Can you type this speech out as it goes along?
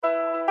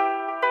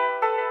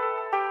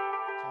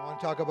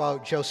talk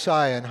about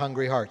Josiah and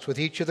hungry hearts. With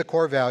each of the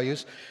core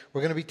values,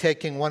 we're going to be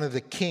taking one of the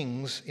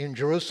kings in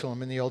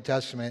Jerusalem in the Old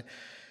Testament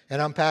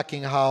and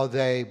unpacking how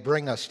they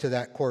bring us to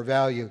that core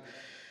value.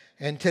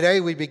 And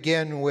today we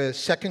begin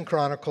with 2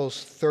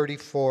 Chronicles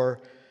 34,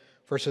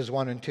 verses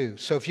 1 and 2.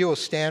 So if you will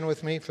stand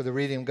with me for the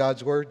reading of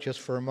God's Word just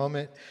for a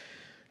moment.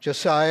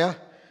 Josiah,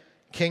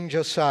 King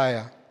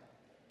Josiah.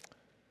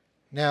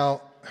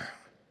 Now,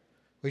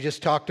 we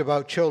just talked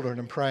about children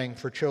and praying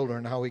for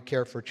children, how we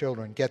care for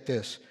children. Get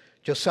this.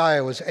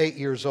 Josiah was 8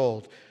 years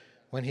old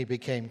when he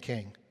became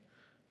king.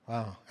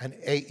 Wow, an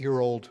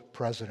 8-year-old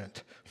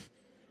president.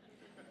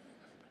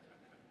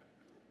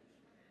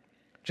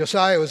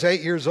 Josiah was 8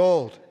 years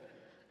old.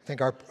 I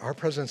think our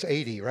president's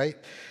 80, right?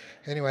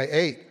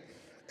 Anyway,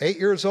 8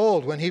 years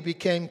old when he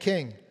became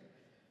king.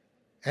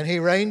 And he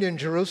reigned in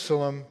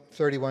Jerusalem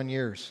 31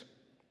 years.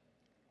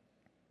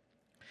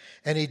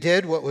 And he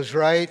did what was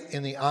right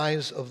in the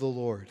eyes of the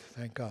Lord.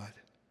 Thank God.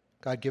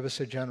 God, give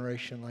us a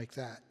generation like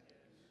that.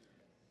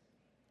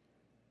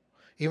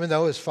 Even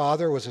though his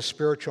father was a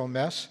spiritual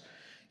mess,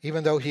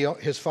 even though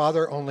his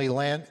father only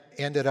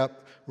ended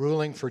up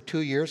ruling for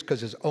 2 years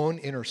because his own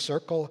inner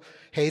circle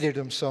hated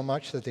him so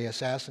much that they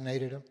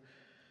assassinated him.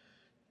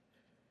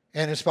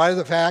 And in spite of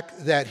the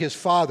fact that his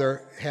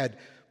father had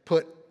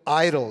put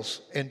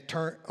idols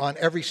on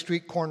every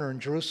street corner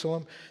in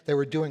Jerusalem, they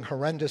were doing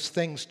horrendous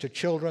things to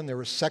children. There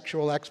was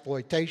sexual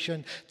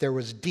exploitation. There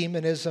was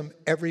demonism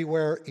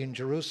everywhere in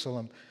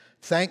Jerusalem.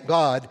 Thank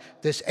God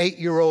this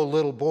 8-year-old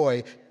little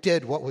boy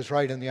did what was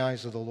right in the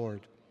eyes of the Lord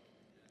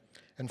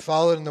and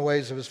followed in the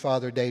ways of his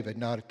father David,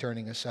 not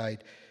turning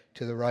aside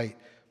to the right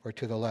or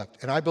to the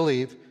left. And I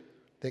believe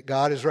that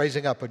God is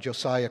raising up a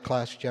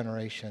Josiah-class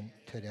generation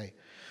today.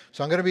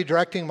 So I'm going to be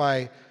directing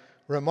my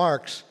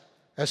remarks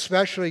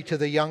especially to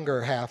the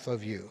younger half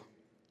of you.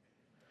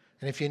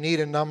 And if you need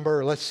a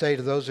number, let's say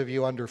to those of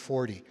you under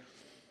 40.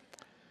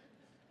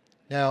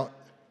 Now,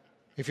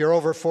 if you're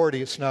over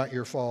 40, it's not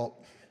your fault.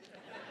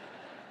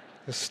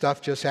 This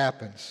stuff just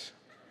happens.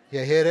 You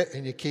hit it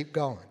and you keep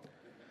going.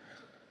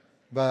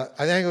 But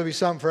I think it'll be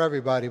something for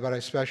everybody, but I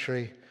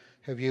especially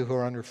have you who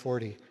are under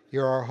 40.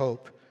 You're our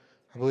hope.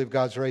 I believe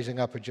God's raising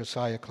up a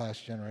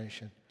Josiah-class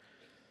generation.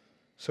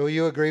 So will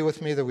you agree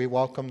with me that we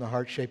welcome the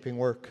heart-shaping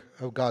work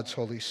of God's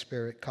Holy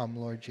Spirit? Come,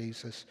 Lord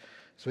Jesus,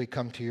 as we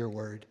come to your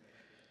word.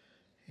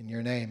 In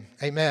your name,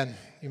 amen.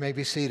 You may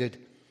be seated.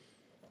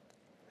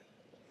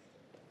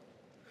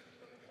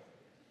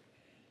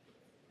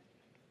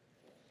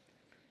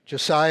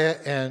 Josiah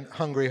and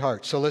hungry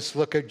heart. So let's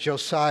look at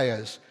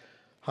Josiah's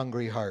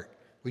hungry heart.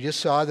 We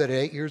just saw that at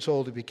 8 years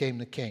old he became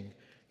the king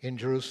in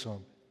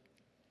Jerusalem,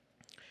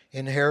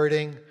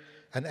 inheriting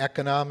an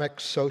economic,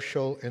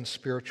 social, and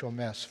spiritual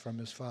mess from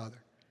his father.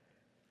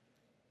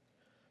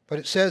 But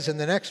it says in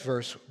the next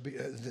verse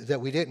that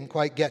we didn't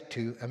quite get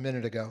to a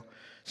minute ago,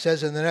 it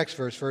says in the next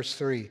verse, verse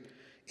 3,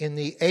 in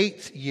the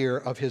 8th year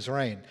of his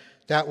reign.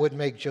 That would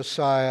make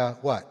Josiah,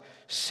 what?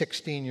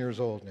 16 years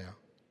old now.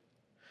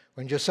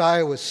 When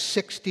Josiah was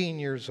 16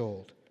 years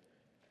old,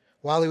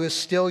 while he was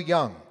still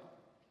young,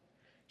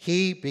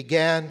 he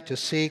began to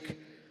seek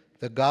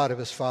the God of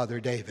his father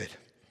David.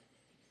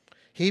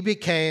 He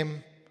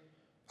became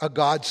a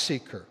God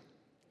seeker.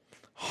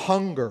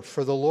 Hunger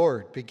for the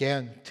Lord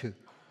began to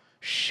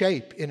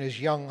shape in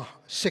his young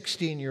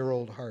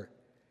 16-year-old heart.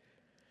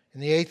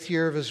 In the 8th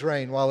year of his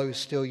reign, while he was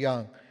still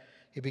young,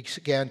 he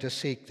began to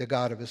seek the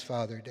God of his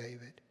father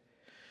David.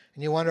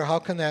 And you wonder, how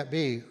can that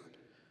be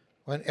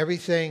when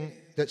everything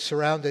that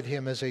surrounded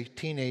him as a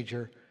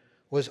teenager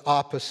was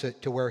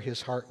opposite to where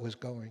his heart was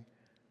going?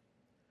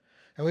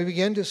 And we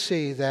begin to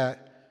see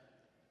that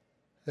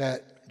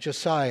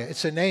Josiah,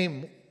 it's a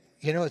name,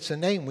 it's a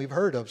name we've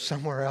heard of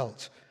somewhere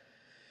else.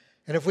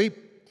 And if we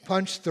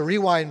punch the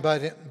rewind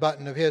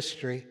button of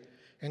history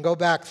and go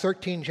back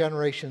 13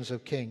 generations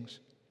of kings,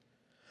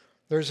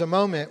 there's a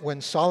moment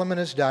when Solomon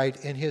has died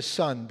and his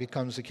son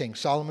becomes the king.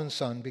 Solomon's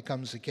son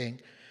becomes the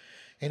king.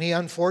 And he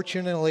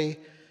unfortunately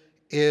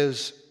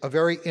is a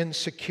very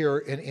insecure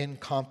and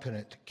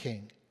incompetent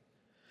king.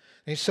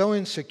 And he's so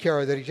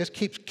insecure that he just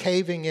keeps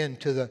caving in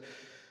to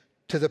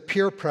the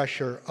peer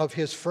pressure of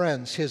his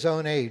friends, his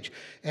own age.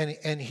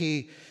 And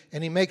he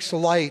makes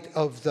light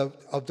of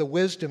the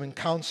wisdom and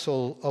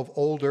counsel of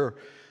older,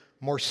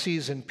 more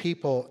seasoned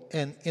people.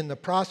 And in the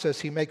process,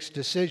 he makes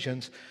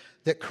decisions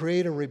that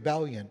create a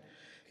rebellion.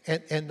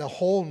 And the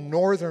whole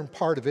northern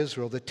part of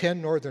Israel, the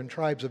 10 northern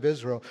tribes of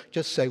Israel,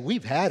 just say,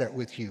 we've had it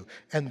with you.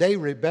 And they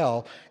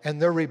rebel.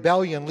 And their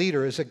rebellion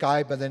leader is a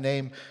guy by the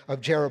name of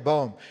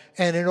Jeroboam.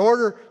 And in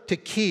order to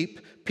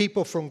keep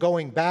people from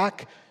going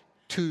back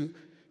to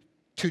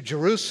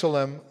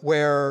Jerusalem,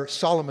 where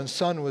Solomon's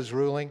son was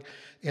ruling,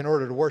 in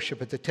order to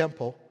worship at the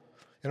temple,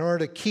 in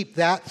order to keep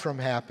that from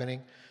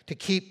happening, to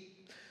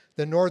keep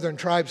the northern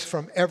tribes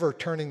from ever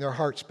turning their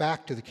hearts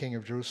back to the king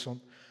of Jerusalem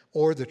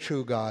or the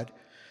true God,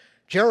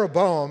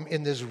 Jeroboam,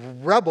 in this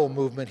rebel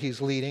movement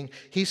he's leading,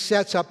 he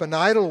sets up an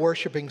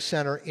idol-worshiping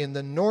center in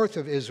the north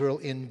of Israel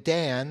in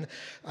Dan.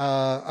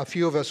 A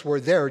few of us were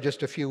there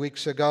just a few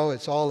weeks ago.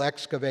 It's all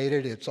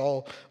excavated. It's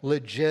all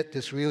legit.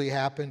 This really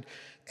happened.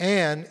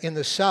 And in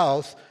the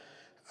south,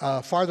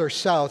 farther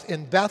south,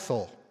 in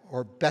Bethel,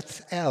 or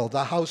Bethel,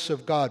 the house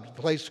of God,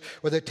 the place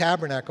where the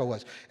tabernacle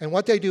was. And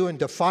what they do in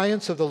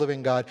defiance of the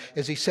living God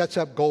is he sets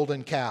up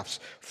golden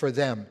calves for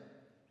them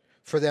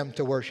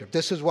to worship.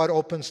 This is what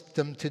opens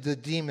them to the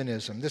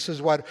demonism. This is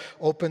what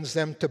opens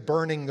them to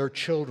burning their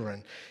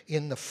children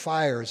in the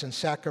fires and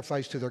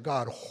sacrifice to their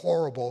God.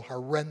 Horrible,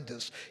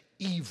 horrendous,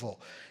 evil.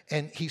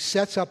 And he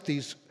sets up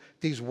these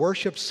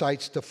worship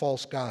sites to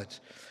false gods.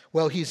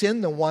 Well, he's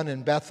in the one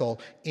in Bethel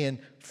in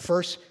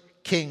 1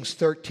 Kings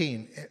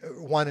 13,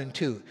 1 and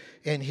 2.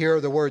 And here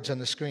are the words on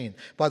the screen.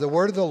 By the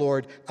word of the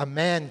Lord, a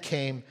man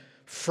came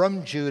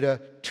from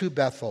Judah to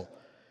Bethel,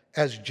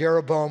 as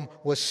Jeroboam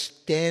was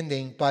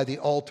standing by the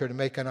altar to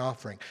make an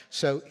offering.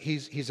 So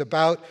he's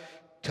about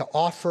to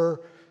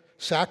offer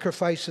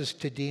sacrifices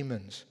to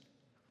demons.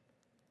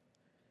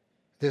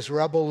 This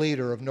rebel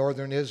leader of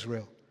northern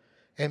Israel.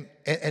 And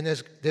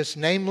this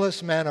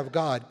nameless man of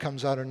God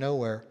comes out of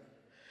nowhere.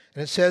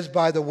 And it says,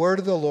 by the word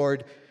of the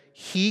Lord,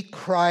 he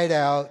cried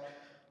out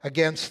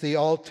against the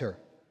altar.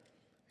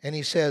 And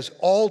he says,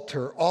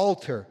 altar,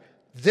 altar,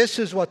 this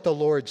is what the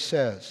Lord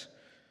says.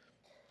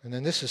 And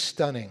then this is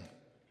stunning.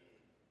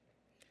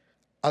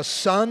 A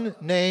son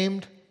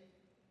named,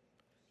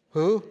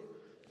 who?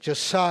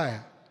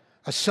 Josiah.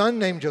 A son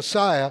named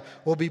Josiah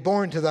will be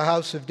born to the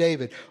house of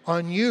David.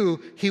 On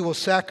you he will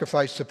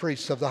sacrifice the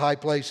priests of the high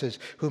places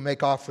who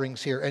make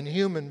offerings here, and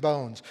human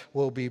bones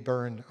will be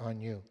burned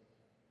on you.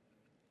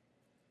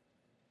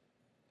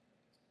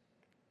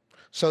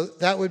 So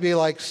that would be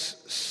like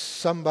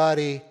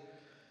somebody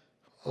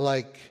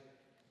like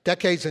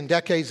decades and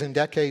decades and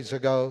decades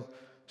ago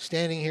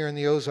standing here in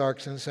the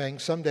Ozarks and saying,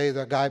 someday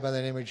the guy by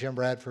the name of Jim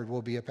Bradford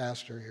will be a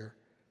pastor here.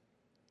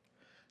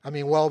 I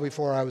mean, well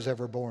before I was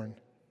ever born.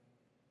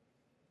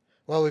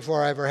 Well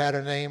before I ever had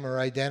a name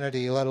or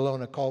identity, let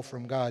alone a call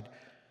from God.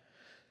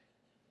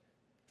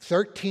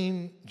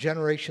 13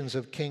 generations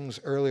of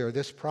kings earlier,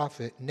 this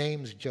prophet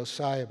names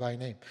Josiah by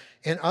name.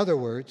 In other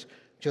words,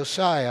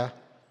 Josiah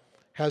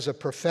has a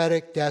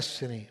prophetic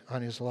destiny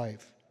on his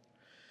life.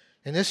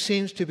 And this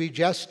seems to be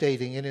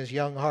gestating in his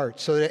young heart,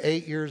 so that at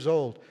 8 years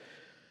old,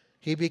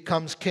 he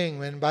becomes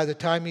king, and by the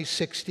time he's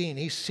 16,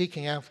 he's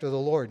seeking after the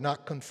Lord,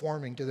 not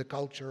conforming to the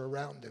culture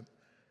around him.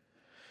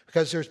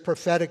 Because there's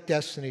prophetic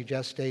destiny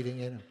gestating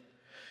in him.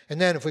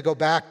 And then if we go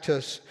back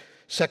to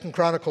 2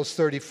 Chronicles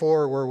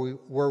 34,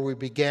 where we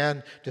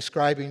began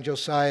describing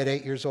Josiah at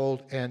 8 years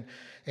old and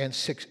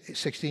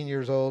 16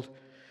 years old,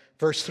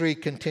 verse 3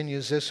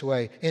 continues this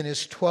way, in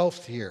his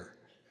 12th year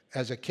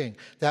as a king.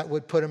 That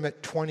would put him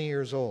at 20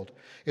 years old.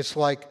 It's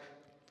like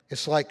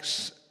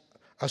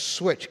a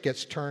switch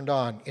gets turned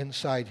on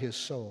inside his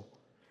soul.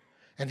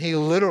 And he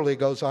literally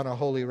goes on a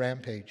holy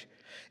rampage.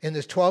 In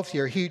his 12th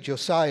year, he,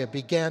 Josiah,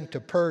 began to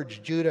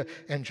purge Judah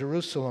and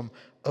Jerusalem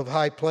of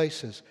high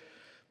places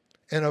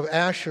and of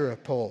Asherah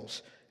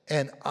poles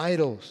and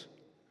idols.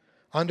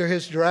 Under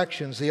his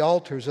directions, the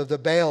altars of the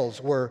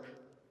Baals were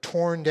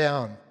torn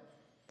down.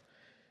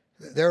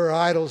 There are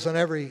idols on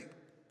every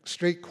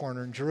street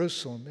corner in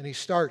Jerusalem, and he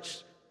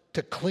starts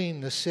to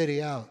clean the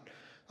city out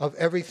of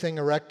everything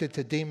erected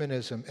to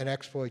demonism and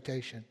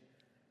exploitation.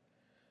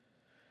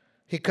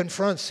 He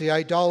confronts the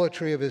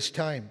idolatry of his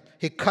time.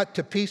 He cut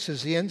to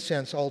pieces the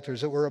incense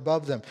altars that were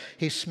above them.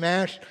 He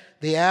smashed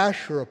the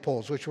Asherah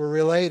poles, which were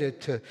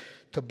related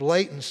to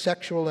blatant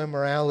sexual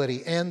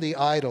immorality, and the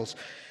idols.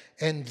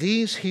 And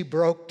these he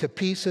broke to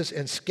pieces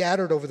and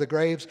scattered over the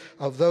graves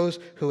of those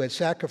who had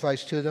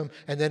sacrificed to them.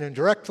 And then in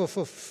direct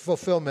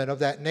fulfillment of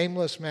that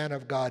nameless man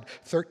of God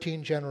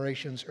 13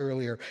 generations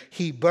earlier,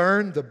 he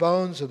burned the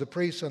bones of the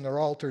priests on their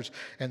altars,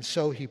 and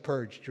so he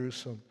purged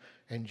Jerusalem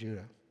and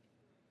Judah.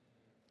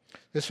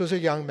 This was a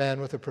young man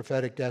with a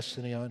prophetic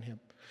destiny on him.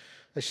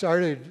 I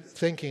started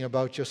thinking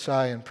about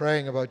Josiah and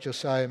praying about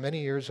Josiah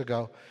many years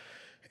ago,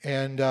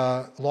 and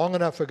long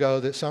enough ago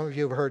that some of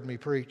you have heard me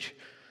preach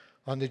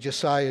on the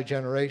Josiah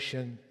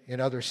generation in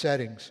other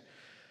settings.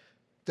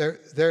 There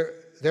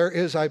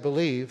is, I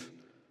believe,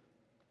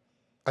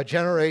 a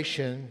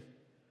generation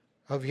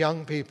of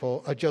young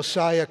people, a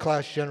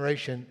Josiah-class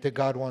generation that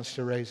God wants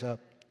to raise up.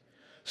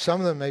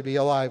 Some of them may be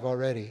alive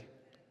already.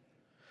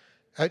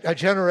 A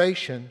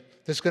generation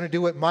that's going to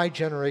do what my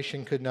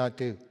generation could not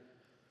do.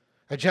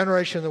 A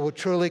generation that will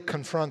truly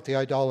confront the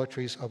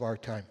idolatries of our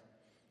time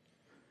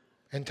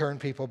and turn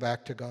people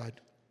back to God.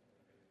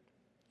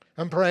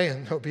 I'm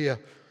praying there'll be a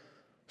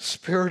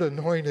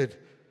Spirit-anointed,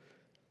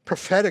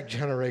 prophetic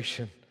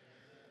generation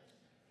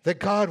that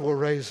God will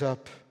raise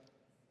up.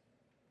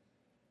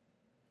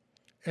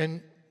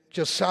 And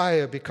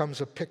Josiah becomes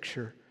a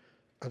picture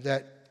of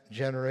that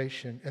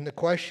generation. And the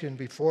question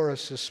before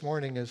us this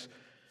morning is,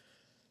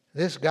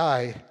 this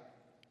guy,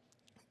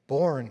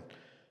 born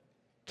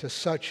to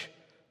such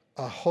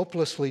a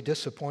hopelessly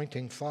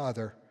disappointing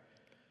father,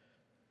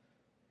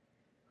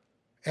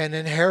 and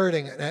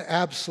inheriting an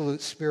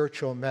absolute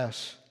spiritual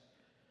mess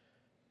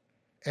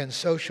and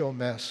social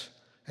mess.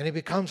 And he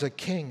becomes a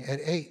king at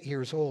 8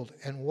 years old.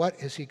 And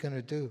what is he going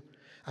to do?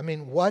 I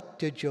mean, what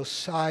did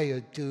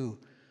Josiah do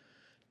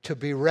to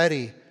be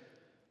ready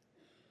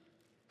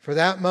for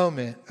that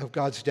moment of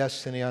God's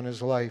destiny on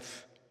his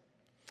life?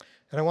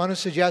 And I want to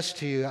suggest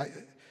to you,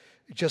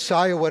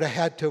 Josiah would have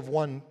had to have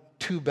won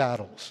 2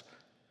 battles.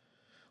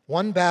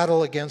 One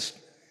battle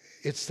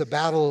it's the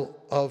battle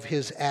of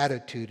his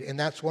attitude. And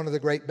that's one of the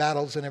great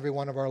battles in every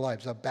one of our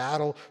lives, a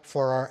battle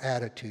for our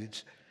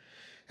attitudes.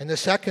 And the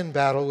second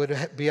battle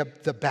would be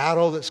the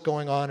battle that's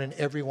going on in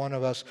every one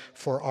of us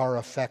for our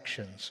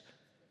affections.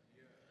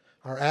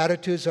 Our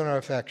attitudes and our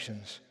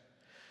affections.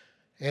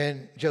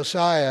 And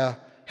Josiah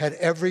had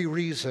every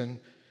reason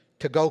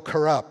to go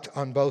corrupt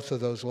on both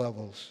of those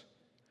levels.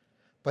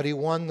 But he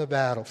won the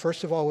battle,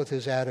 first of all, with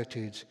his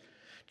attitudes.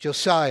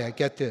 Josiah,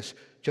 get this,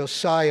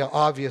 Josiah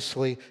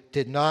obviously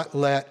did not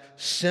let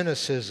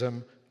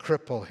cynicism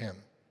cripple him.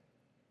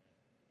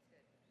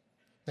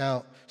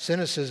 Now,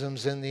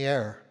 cynicism's in the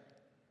air.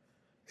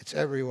 It's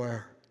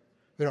everywhere.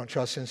 We don't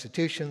trust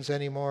institutions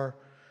anymore.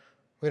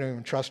 We don't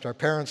even trust our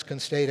parents can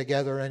stay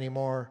together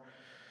anymore.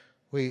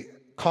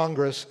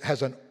 Congress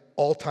has an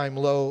all-time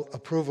low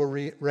approval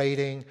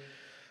rating.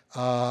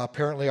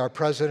 Apparently our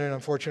president,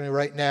 unfortunately,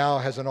 right now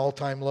has an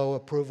all-time low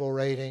approval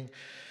rating.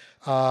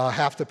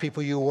 Half the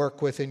people you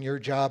work with in your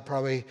job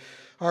probably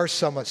are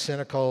somewhat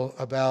cynical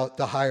about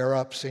the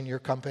higher-ups in your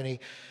company.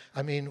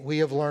 I mean, we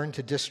have learned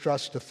to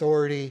distrust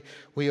authority.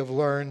 We have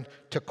learned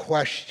to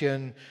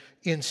question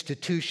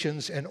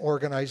institutions and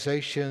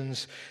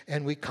organizations,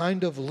 and we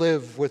kind of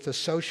live with a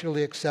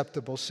socially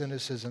acceptable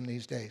cynicism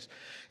these days.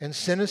 And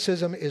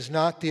cynicism is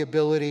not the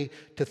ability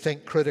to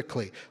think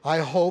critically. I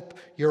hope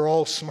you're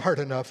all smart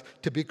enough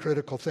to be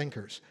critical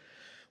thinkers.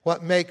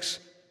 What makes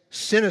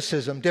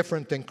cynicism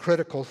different than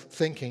critical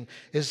thinking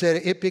is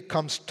that it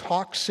becomes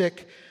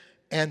toxic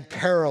and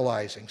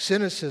paralyzing.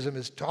 Cynicism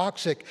is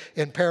toxic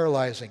and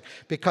paralyzing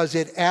because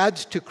it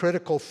adds to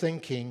critical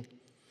thinking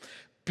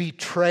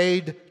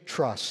betrayed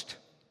trust.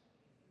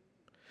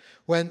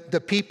 When the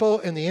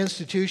people and the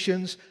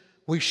institutions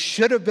we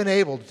should have been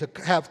able to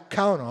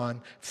count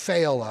on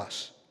fail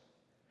us.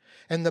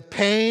 And the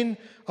pain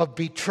of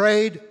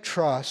betrayed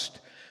trust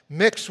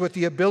mixed with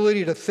the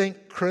ability to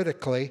think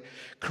critically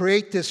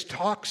create this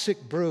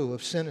toxic brew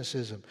of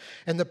cynicism.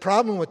 And the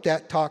problem with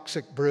that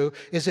toxic brew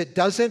is it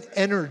doesn't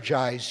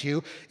energize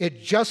you,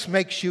 it just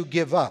makes you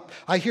give up.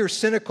 I hear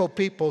cynical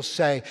people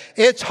say,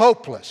 it's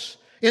hopeless.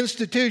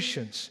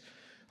 Institutions,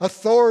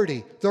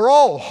 authority, they're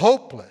all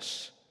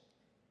hopeless.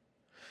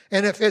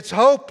 And if it's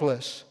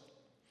hopeless,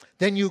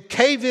 then you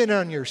cave in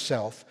on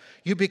yourself.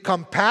 You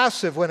become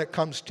passive when it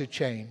comes to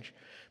change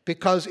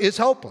because it's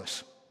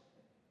hopeless.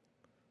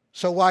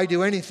 So why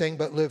do anything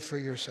but live for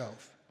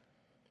yourself?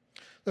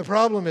 The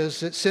problem is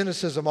that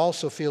cynicism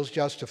also feels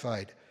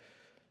justified.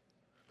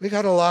 We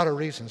got a lot of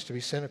reasons to be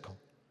cynical.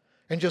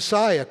 And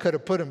Josiah could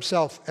have put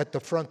himself at the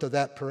front of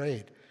that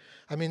parade.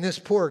 I mean, this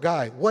poor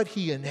guy, what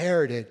he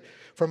inherited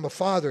from a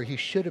father he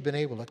should have been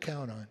able to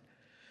count on.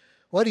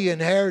 What he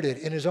inherited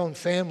in his own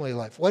family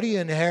life. What he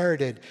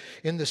inherited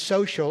in the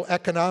social,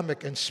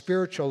 economic, and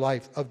spiritual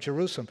life of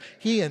Jerusalem.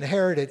 He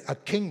inherited a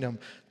kingdom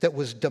that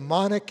was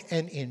demonic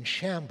and in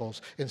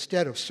shambles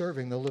instead of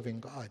serving the living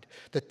God.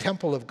 The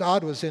temple of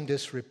God was in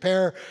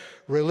disrepair.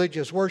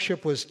 Religious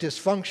worship was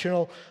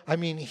dysfunctional. I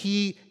mean,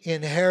 he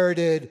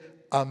inherited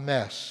a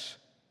mess.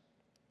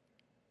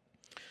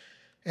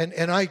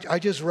 And I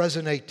just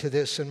resonate to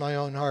this in my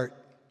own heart.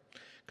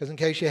 Because in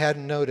case you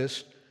hadn't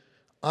noticed,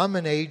 I'm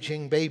an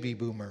aging baby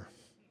boomer.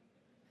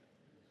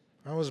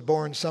 I was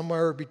born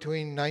somewhere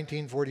between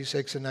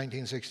 1946 and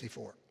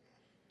 1964.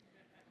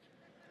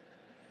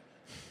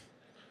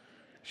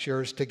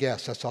 Sure as to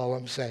guess, that's all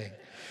I'm saying.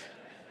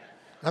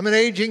 I'm an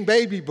aging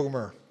baby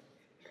boomer.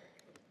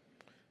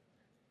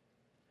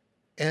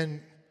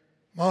 And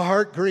my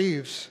heart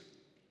grieves.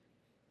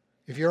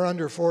 If you're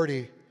under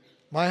 40,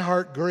 my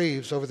heart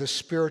grieves over the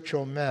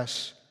spiritual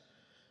mess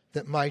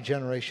that my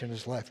generation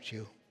has left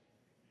you.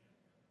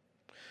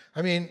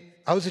 I mean,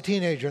 I was a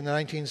teenager in the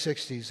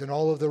 1960s and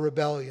all of the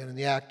rebellion and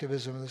the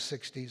activism of the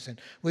 60s.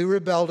 And we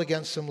rebelled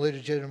against some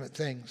legitimate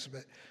things,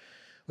 but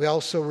we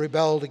also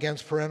rebelled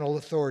against parental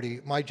authority.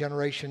 My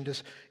generation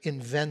just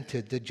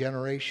invented the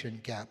generation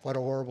gap. What a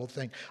horrible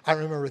thing. I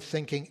remember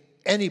thinking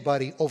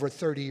anybody over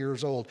 30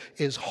 years old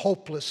is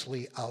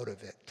hopelessly out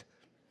of it.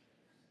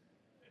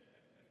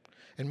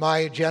 And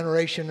my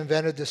generation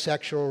invented the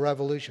sexual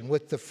revolution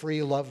with the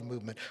free love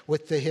movement,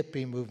 with the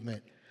hippie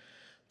movement.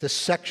 The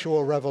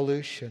sexual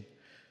revolution.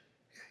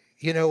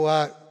 You know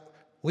what?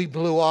 We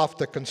blew off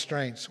the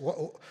constraints.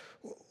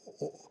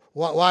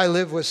 Why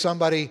live with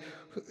somebody,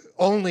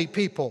 only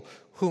people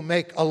who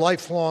make a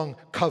lifelong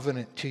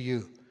covenant to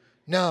you?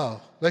 No,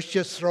 let's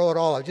just throw it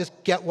all out. Just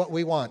get what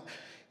we want.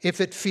 If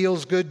it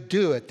feels good,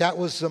 do it. That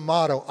was the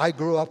motto I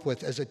grew up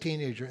with as a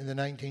teenager in the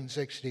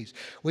 1960s.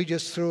 We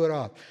just threw it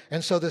off.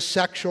 And so the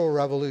sexual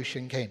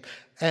revolution came.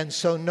 And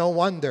so no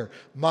wonder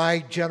my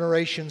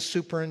generation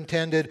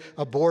superintended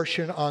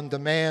abortion on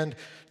demand,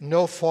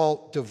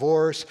 no-fault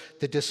divorce,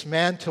 the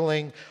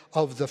dismantling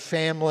of the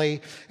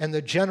family, and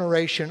the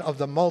generation of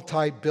the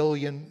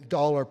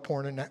multi-billion-dollar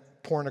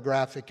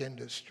pornographic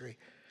industry.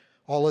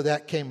 All of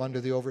that came under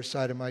the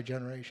oversight of my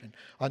generation.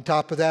 On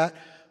top of that,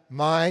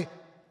 my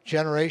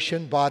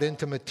generation bought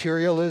into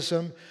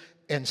materialism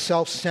and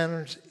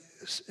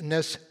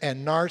self-centeredness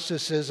and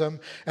narcissism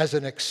as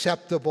an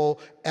acceptable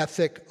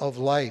ethic of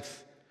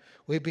life.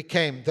 We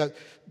became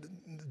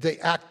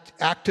the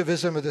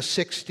activism of the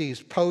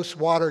 60s,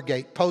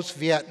 post-Watergate,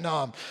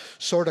 post-Vietnam,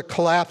 sort of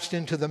collapsed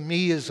into the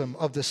meism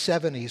of the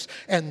 70s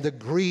and the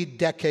greed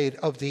decade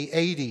of the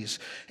 80s.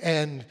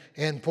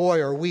 And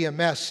boy, are we a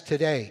mess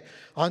today.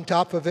 On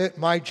top of it,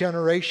 my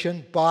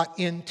generation bought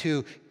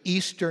into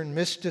Eastern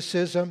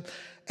mysticism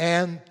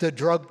and the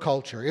drug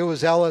culture. It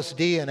was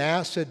LSD and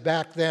acid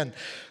back then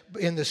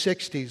in the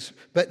 60s,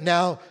 but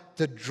now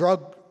the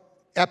drug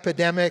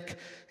epidemic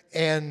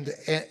and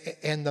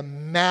the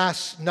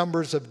mass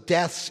numbers of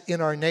deaths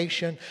in our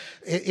nation,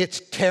 it's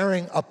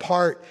tearing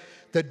apart.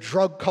 The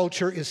drug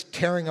culture is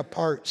tearing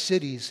apart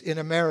cities in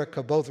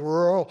America, both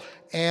rural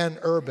and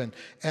urban.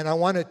 And I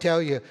want to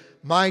tell you,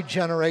 my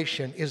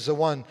generation is the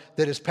one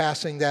that is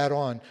passing that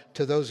on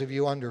to those of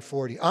you under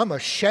 40. I'm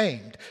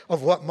ashamed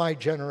of what my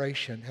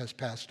generation has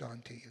passed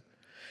on to you.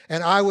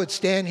 And I would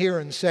stand here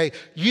and say,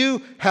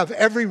 you have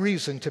every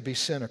reason to be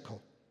cynical.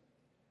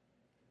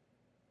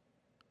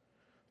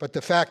 But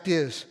the fact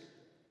is,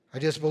 I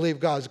just believe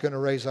God's going to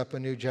raise up a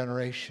new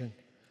generation,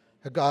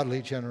 a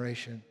godly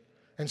generation.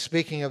 And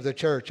speaking of the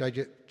church, I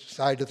just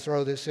decided to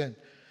throw this in.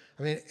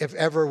 I mean, if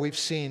ever we've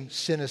seen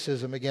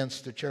cynicism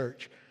against the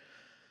church,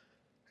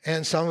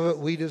 and some of it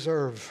we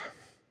deserve.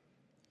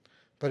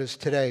 But it's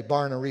today.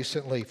 Barna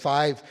recently,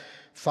 five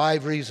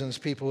reasons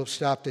people have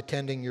stopped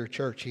attending your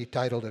church. He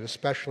titled it,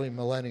 especially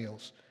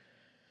millennials.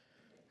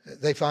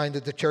 They find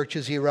that the church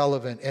is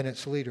irrelevant and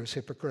its leaders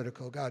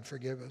hypocritical. God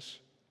forgive us.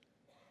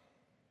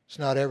 It's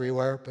not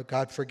everywhere, but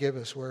God forgive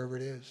us wherever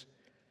it is.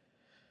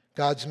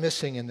 God's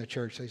missing in the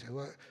church. They say,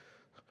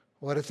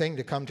 what a thing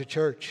to come to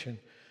church and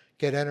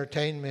get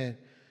entertainment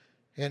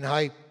and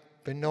hype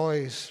and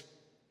noise,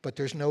 but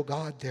there's no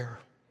God there.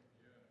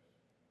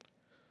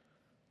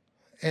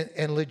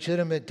 And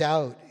legitimate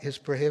doubt is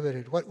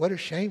prohibited. What a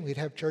shame we'd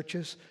have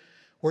churches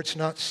where it's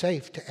not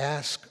safe to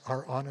ask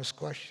our honest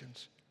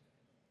questions.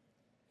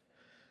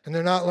 And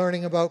they're not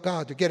learning about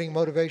God. They're getting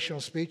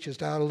motivational speeches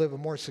to how to live a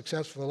more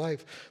successful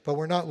life, but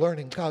we're not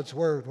learning God's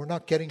word. We're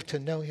not getting to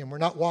know Him. We're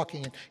not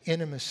walking in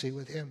intimacy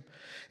with Him.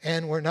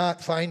 And we're not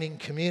finding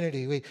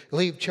community. We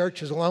leave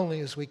church as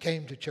lonely as we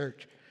came to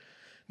church.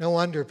 No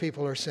wonder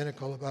people are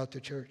cynical about the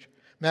church.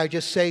 May I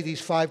just say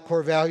these 5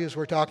 core values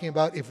we're talking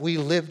about, if we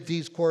lived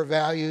these core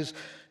values,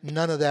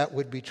 none of that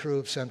would be true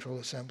of Central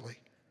Assembly.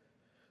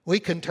 We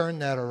can turn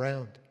that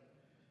around.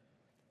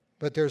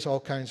 But there's all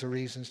kinds of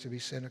reasons to be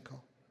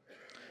cynical.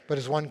 But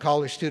as one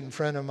college student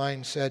friend of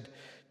mine said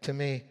to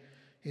me,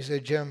 he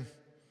said, Jim,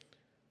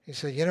 he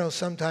said, you know,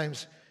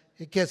 sometimes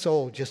it gets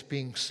old just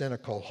being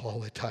cynical all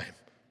the time.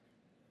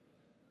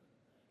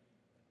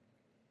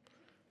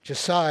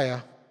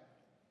 Josiah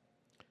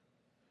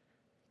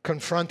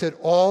confronted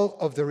all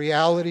of the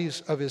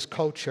realities of his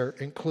culture,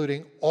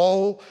 including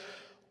all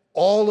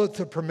of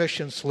the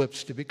permission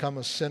slips to become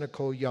a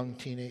cynical young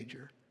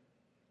teenager.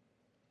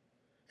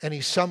 And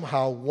he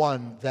somehow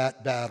won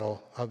that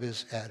battle of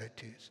his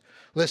attitudes.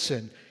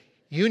 Listen,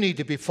 you need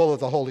to be full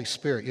of the Holy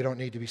Spirit. You don't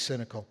need to be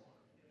cynical.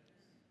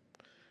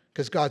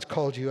 Because God's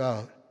called you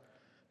out.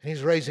 And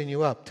He's raising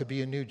you up to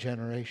be a new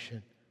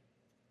generation.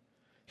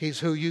 He's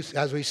who you,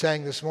 as we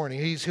sang this morning,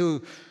 He's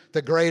who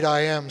the great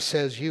I am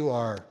says you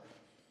are.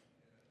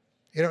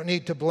 You don't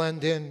need to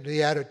blend in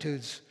the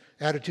attitudes.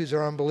 Attitudes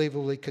are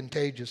unbelievably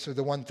contagious. They're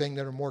the one thing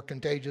that are more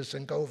contagious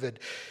than COVID.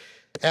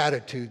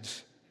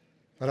 Attitudes.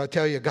 But I'll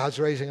tell you, God's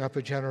raising up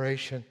a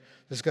generation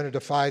that's going to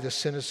defy the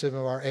cynicism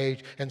of our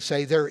age and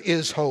say there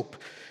is hope.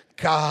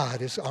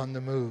 God is on the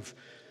move.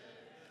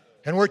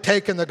 And we're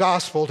taking the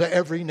gospel to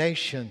every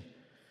nation,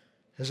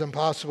 as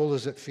impossible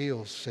as it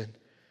feels. And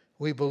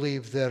we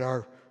believe that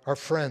our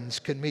friends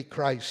can meet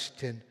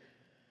Christ and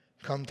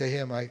come to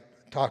Him. I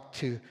talked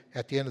to,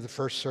 at the end of the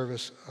first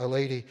service, a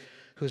lady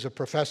who's a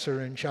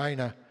professor in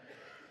China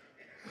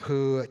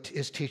who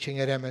is teaching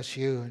at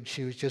MSU, and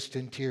she was just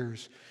in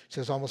tears. She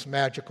says, almost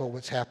magical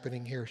what's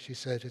happening here. She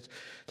said, it's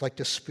like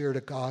the Spirit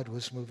of God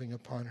was moving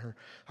upon her.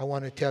 I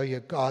want to tell you,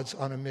 God's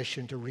on a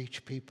mission to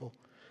reach people,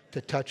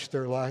 to touch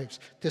their lives.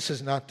 This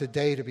is not the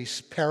day to be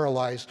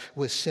paralyzed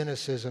with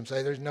cynicism.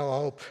 Say, there's no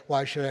hope.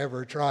 Why should I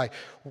ever try?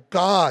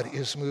 God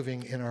is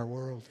moving in our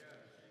world.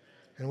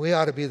 And we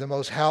ought to be the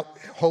most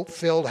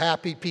hope-filled,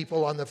 happy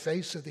people on the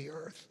face of the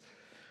earth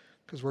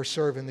because we're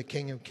serving the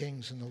King of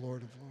Kings and the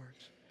Lord of Lords.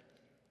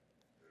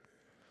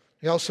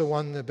 He also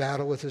won the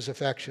battle with his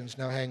affections.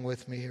 Now hang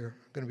with me here.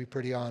 I'm going to be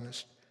pretty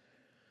honest.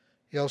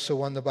 He also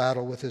won the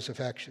battle with his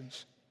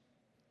affections.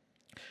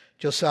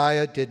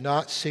 Josiah did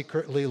not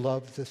secretly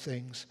love the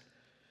things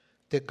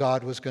that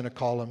God was going to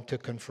call him to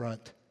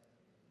confront.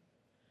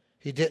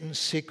 He didn't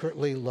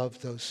secretly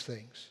love those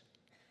things.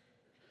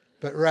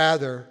 But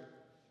rather,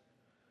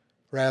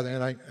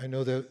 and I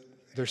know that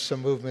there's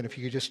some movement, if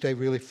you could just stay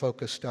really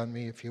focused on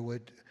me, if you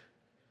would.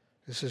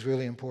 This is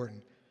really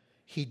important.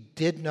 He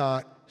did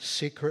not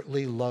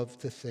secretly love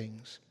the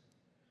things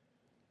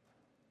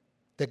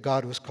that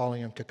God was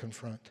calling him to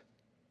confront.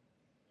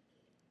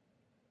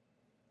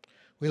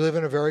 We live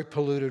in a very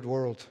polluted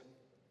world.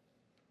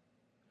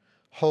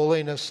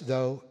 Holiness,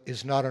 though,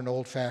 is not an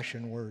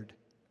old-fashioned word.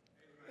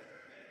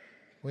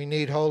 We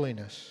need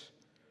holiness.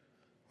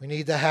 We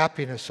need the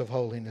happiness of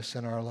holiness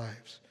in our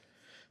lives.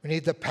 We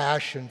need the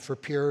passion for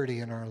purity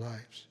in our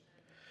lives.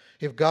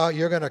 If God,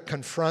 you're going to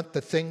confront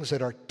the things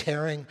that are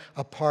tearing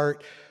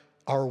apart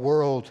our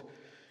world,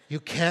 you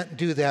can't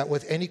do that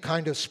with any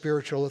kind of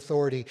spiritual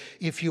authority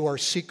if you are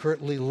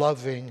secretly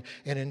loving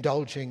and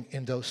indulging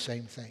in those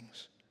same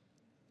things.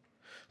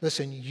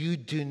 Listen, you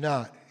do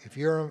not, if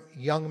you're a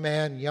young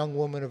man, young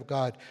woman of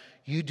God,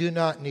 you do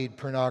not need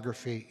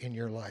pornography in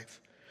your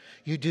life.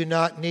 You do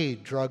not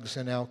need drugs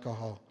and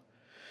alcohol.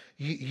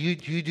 You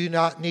do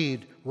not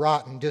need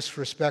rotten,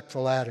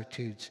 disrespectful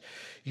attitudes.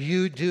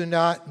 You do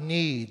not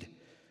need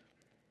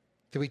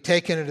to be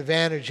taken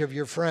advantage of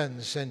your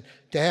friends and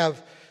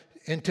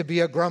to be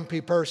a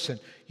grumpy person.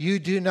 You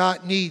do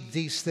not need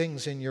these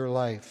things in your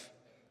life.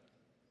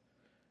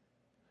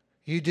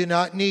 You do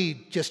not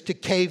need just to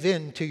cave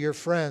in to your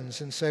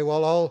friends and say,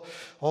 well,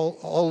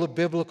 all the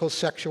biblical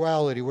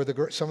sexuality,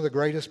 where some of the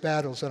greatest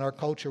battles in our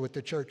culture with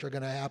the church are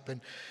going to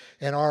happen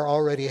and are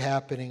already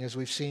happening, as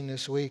we've seen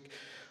this week.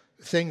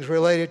 Things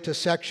related to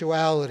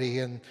sexuality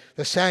and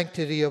the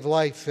sanctity of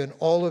life and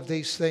all of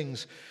these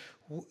things.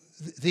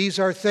 These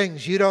are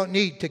things you don't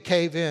need to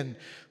cave in,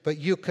 but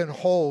you can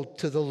hold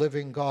to the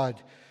living God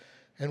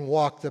and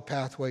walk the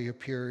pathway of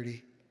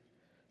purity.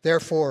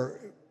 Therefore,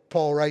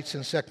 Paul writes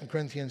in 2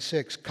 Corinthians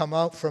 6, "Come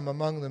out from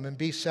among them and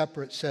be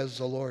separate, says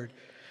the Lord,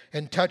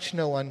 and touch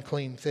no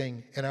unclean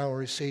thing, and I will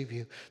receive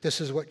you."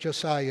 This is what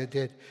Josiah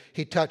did.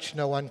 He touched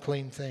no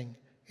unclean thing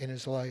in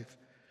his life.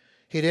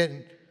 He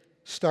didn't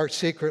start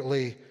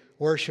secretly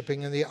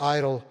worshiping in the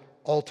idol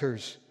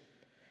altars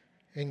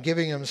and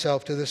giving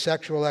himself to the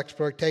sexual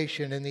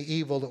exploitation and the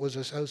evil that was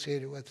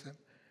associated with them.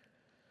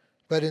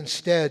 But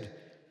instead,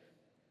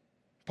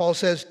 Paul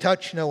says,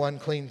 touch no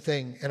unclean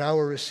thing, and I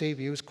will receive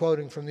you. He was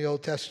quoting from the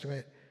Old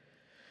Testament.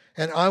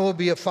 And I will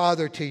be a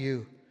father to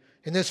you.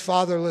 In this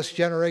fatherless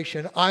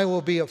generation, I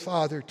will be a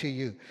father to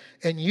you.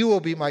 And you will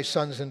be my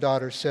sons and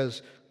daughters,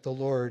 says the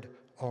Lord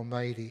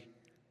Almighty.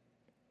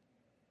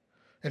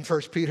 And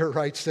 1 Peter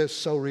writes this,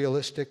 so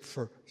realistic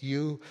for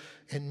you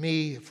and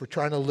me, if we're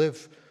trying to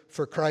live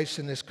for Christ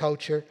in this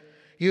culture.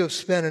 You have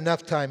spent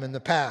enough time in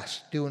the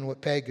past doing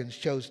what pagans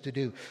chose to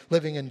do,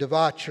 living in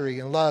debauchery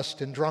and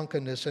lust and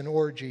drunkenness and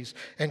orgies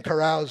and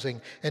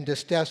carousing and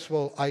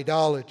distasteful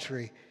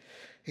idolatry.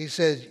 He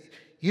says,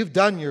 you've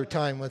done your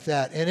time with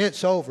that and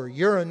it's over.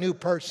 You're a new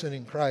person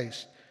in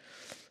Christ.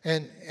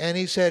 And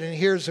he said, and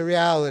here's the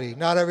reality.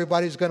 Not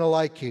everybody's going to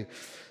like you.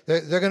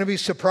 They're going to be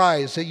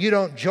surprised that you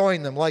don't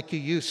join them like you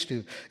used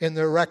to in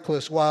their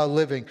reckless, wild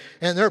living.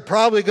 And they're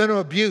probably going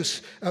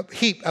to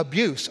heap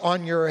abuse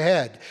on your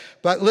head.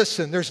 But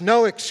listen, there's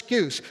no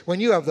excuse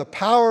when you have the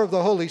power of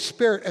the Holy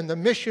Spirit and the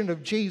mission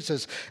of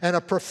Jesus and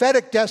a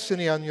prophetic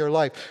destiny on your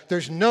life.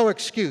 There's no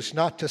excuse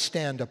not to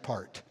stand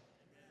apart.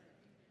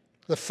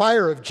 The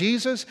fire of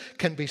Jesus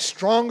can be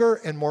stronger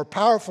and more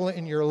powerful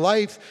in your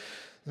life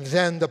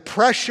than the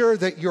pressure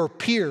that your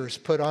peers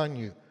put on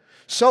you.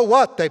 So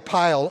what? They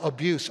pile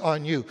abuse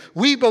on you.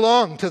 We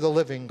belong to the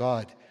living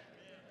God.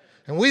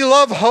 And we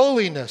love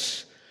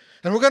holiness.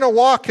 And we're going to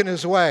walk in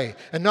His way.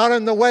 And not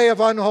in the way of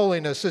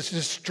unholiness. It's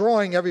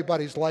destroying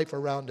everybody's life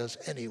around us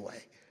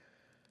anyway.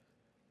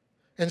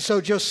 And so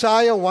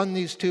Josiah won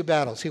these two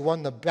battles. He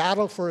won the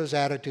battle for his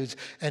attitudes.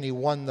 And he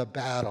won the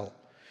battle.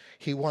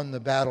 He won the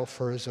battle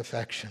for his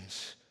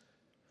affections.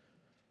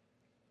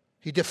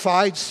 He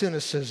defied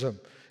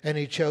cynicism. And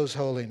he chose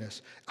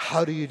holiness.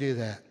 How do you do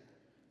that?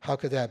 How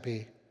could that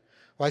be?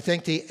 Well, I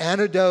think the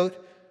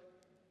antidote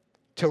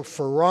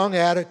for wrong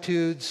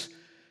attitudes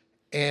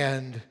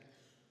and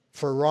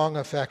for wrong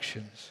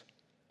affections,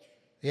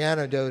 the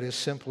antidote is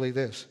simply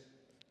this: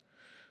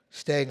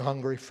 staying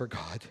hungry for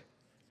God.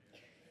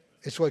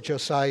 It's what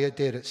Josiah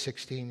did at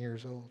 16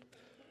 years old.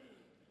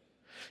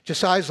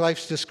 Josiah's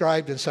life's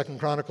described in 2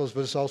 Chronicles,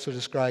 but it's also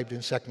described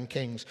in 2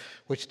 Kings,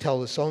 which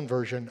tell its own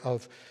version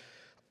of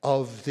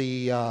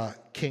the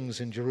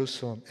kings in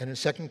Jerusalem. And in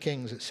 2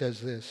 Kings it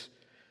says this,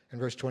 in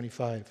verse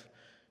 25,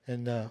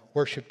 and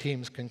worship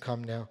teams can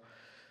come now.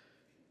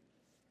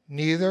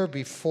 Neither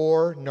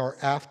before nor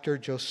after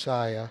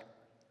Josiah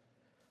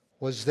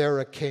was there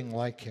a king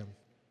like him,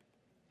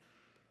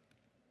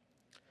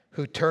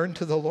 who turned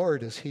to the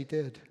Lord as he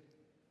did,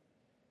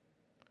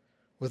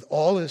 with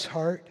all his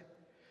heart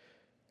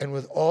and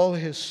with all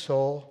his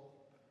soul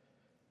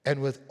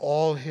and with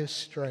all his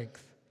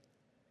strength.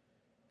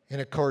 in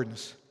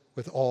accordance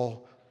with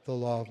all the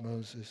law of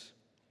Moses.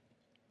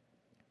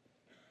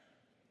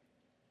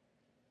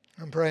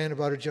 I'm praying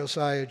about a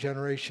Josiah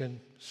generation.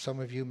 Some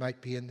of you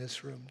might be in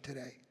this room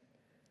today.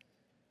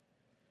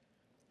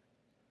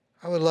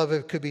 I would love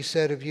if it could be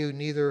said of you,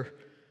 neither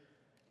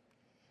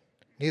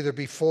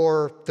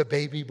before the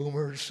baby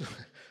boomers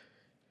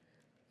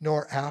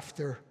nor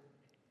after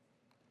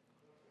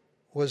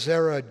was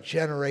there a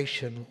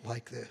generation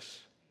like this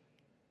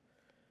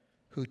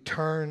who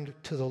turned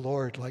to the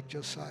Lord like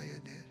Josiah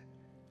did.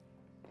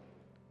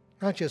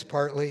 Not just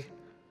partly,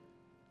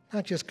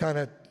 not just kind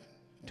of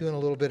doing a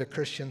little bit of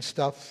Christian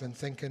stuff and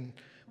thinking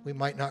we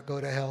might not go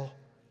to hell,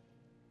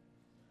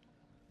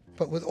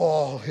 but with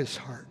all his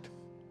heart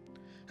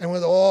and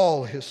with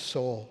all his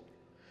soul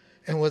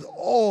and with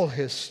all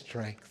his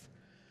strength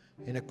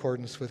in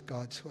accordance with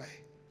God's way.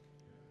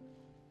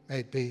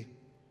 May it be.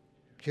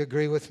 Do you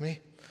agree with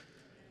me?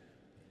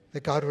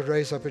 That God would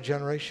raise up a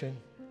generation.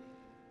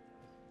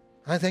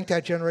 I think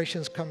that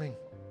generation's coming.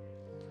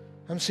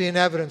 I'm seeing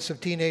evidence of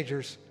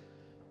teenagers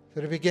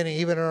that are beginning,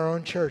 even in our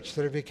own church,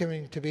 that are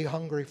beginning to be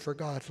hungry for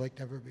God like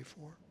never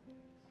before.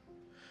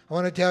 I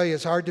want to tell you,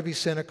 it's hard to be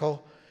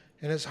cynical,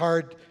 and it's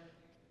hard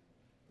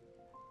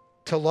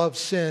to love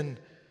sin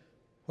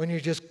when you're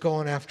just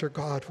going after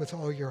God with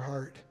all your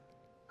heart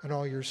and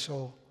all your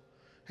soul,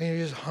 and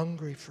you're just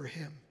hungry for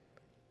Him.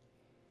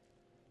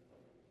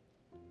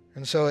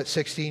 And so at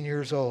 16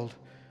 years old,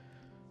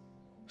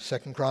 2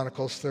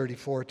 Chronicles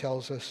 34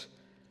 tells us,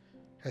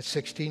 at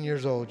 16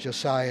 years old,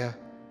 Josiah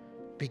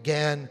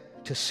began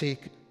to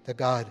seek the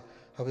God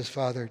of his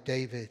father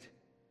David.